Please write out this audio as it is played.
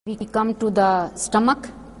We come to the stomach,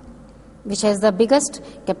 which has the biggest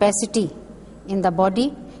capacity in the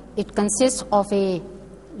body. It consists of a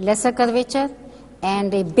lesser curvature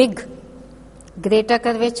and a big greater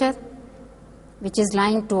curvature, which is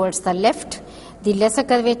lying towards the left. The lesser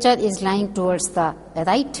curvature is lying towards the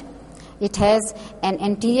right. It has an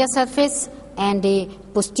anterior surface and a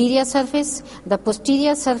posterior surface. The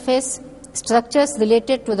posterior surface, structures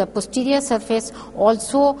related to the posterior surface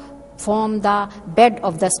also form the bed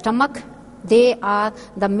of the stomach. They are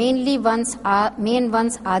the main ones are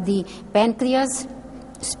the pancreas,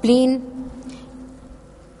 spleen,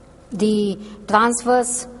 the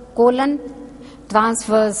transverse colon,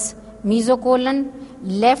 transverse mesocolon,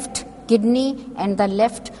 left kidney, and the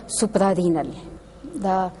left suprarenal.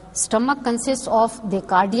 The stomach consists of the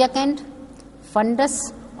cardiac end, fundus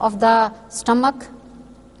of the stomach.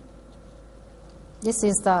 This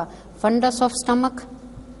is the fundus of stomach,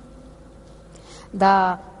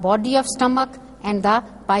 the body of stomach, and the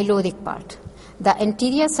pyloric part. The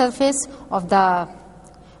anterior surface of the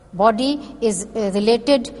body is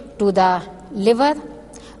related to the liver,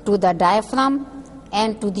 to the diaphragm,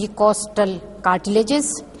 and to the costal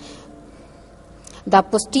cartilages. The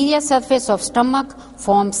posterior surface of stomach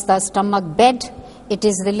forms the stomach bed. It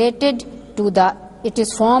is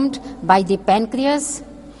formed by the pancreas,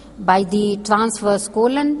 by the transverse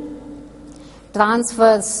colon,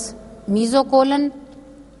 transverse mesocolon.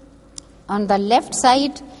 On the left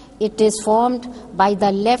side, it is formed by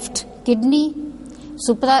the left kidney,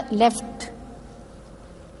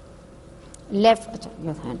 left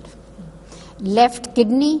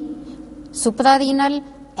kidney, suprarenal,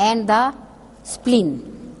 and the spleen.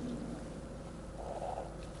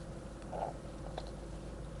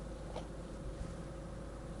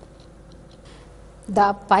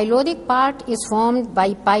 The pyloric part is formed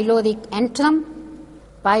by pyloric antrum,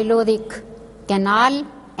 pyloric canal,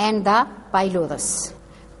 and the pylorus.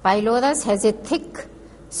 Pylorus has a thick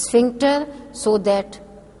sphincter, so that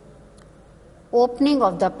opening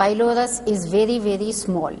of the pylorus is very, very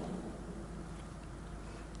small.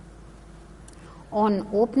 On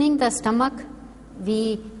opening the stomach,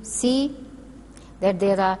 we see that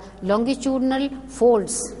there are longitudinal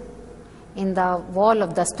folds in the wall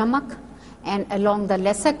of the stomach, and along the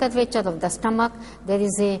lesser curvature of the stomach, there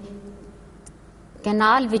is a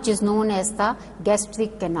canal which is known as the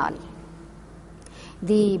gastric canal.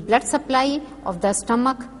 The blood supply of the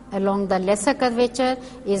stomach along the lesser curvature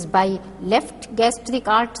is by left gastric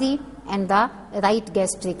artery and the right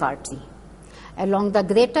gastric artery. Along the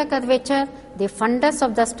greater curvature, the fundus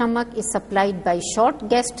of the stomach is supplied by short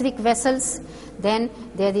gastric vessels. Then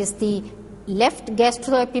there is the left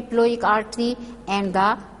gastroepiploic artery and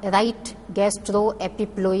the right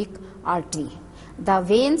gastroepiploic artery. The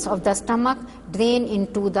veins of the stomach drain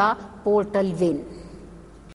into the portal vein.